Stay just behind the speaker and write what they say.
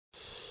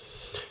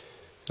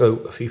So,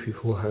 a few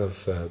people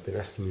have been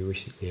asking me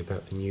recently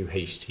about the new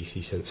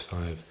HTC Sense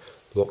 5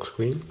 lock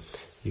screen.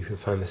 You can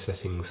find the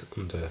settings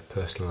under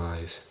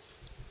Personalise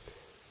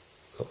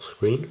Lock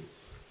Screen.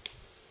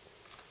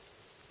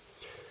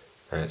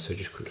 So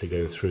just quickly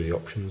going through the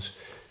options,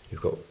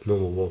 you've got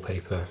normal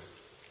wallpaper,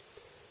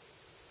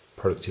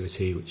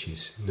 productivity, which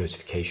is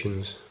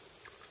notifications,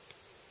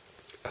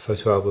 a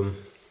photo album,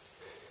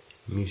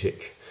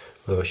 music,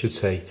 although I should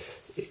say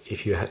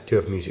if you do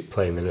have music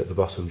playing, then at the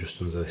bottom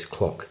just under this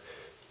clock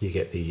you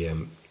get the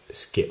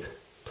skip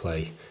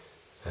play.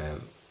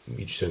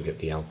 You just don't get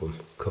the album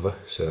cover,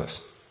 so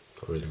that's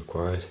not really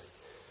required.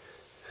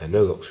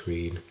 No lock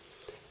screen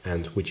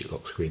and widget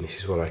lock screen. This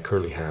is what I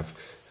currently have,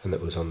 and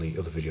that was on the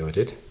other video I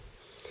did.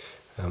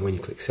 When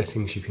you click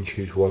settings, you can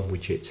choose one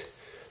widget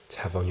to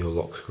have on your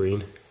lock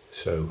screen.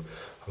 So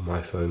on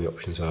my phone the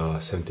options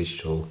are 7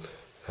 Digital,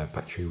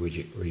 Battery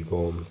Widget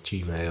Reborn,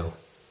 Gmail,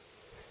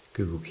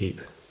 Google Keep,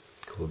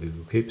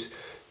 Google Keeps,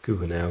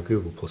 Google Now,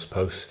 Google Plus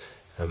Posts,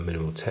 and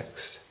minimal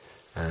text.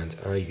 And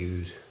I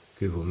use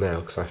Google Now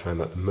because I find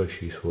that the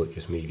most useful. It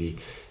gives me the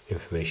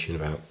information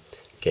about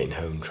getting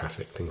home,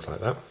 traffic, things like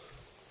that.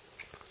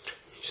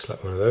 You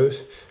select one of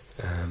those.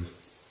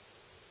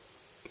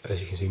 As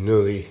you can see, none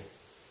of the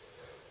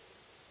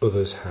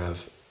others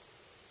have,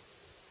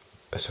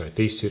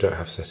 these two don't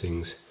have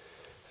settings.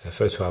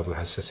 Photo album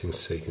has settings,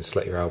 so you can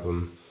select your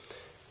album,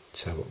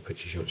 decide what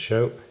pictures you want to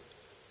show,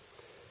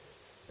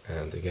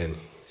 and again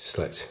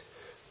select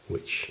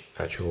which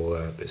actual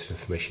bits of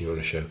information you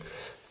want to show,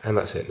 and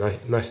that's it.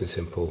 Nice and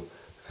simple.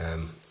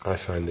 I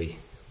find the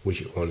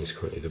widget one is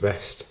currently the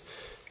best.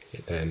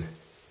 It then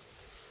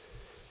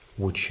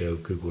would show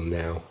Google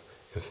Now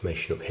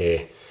information up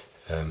here.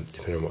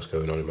 Depending on what's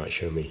going on, it might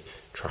show me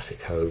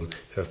traffic home,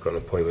 if I've got an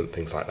appointment,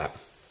 things like that.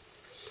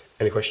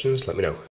 Any questions, let me know.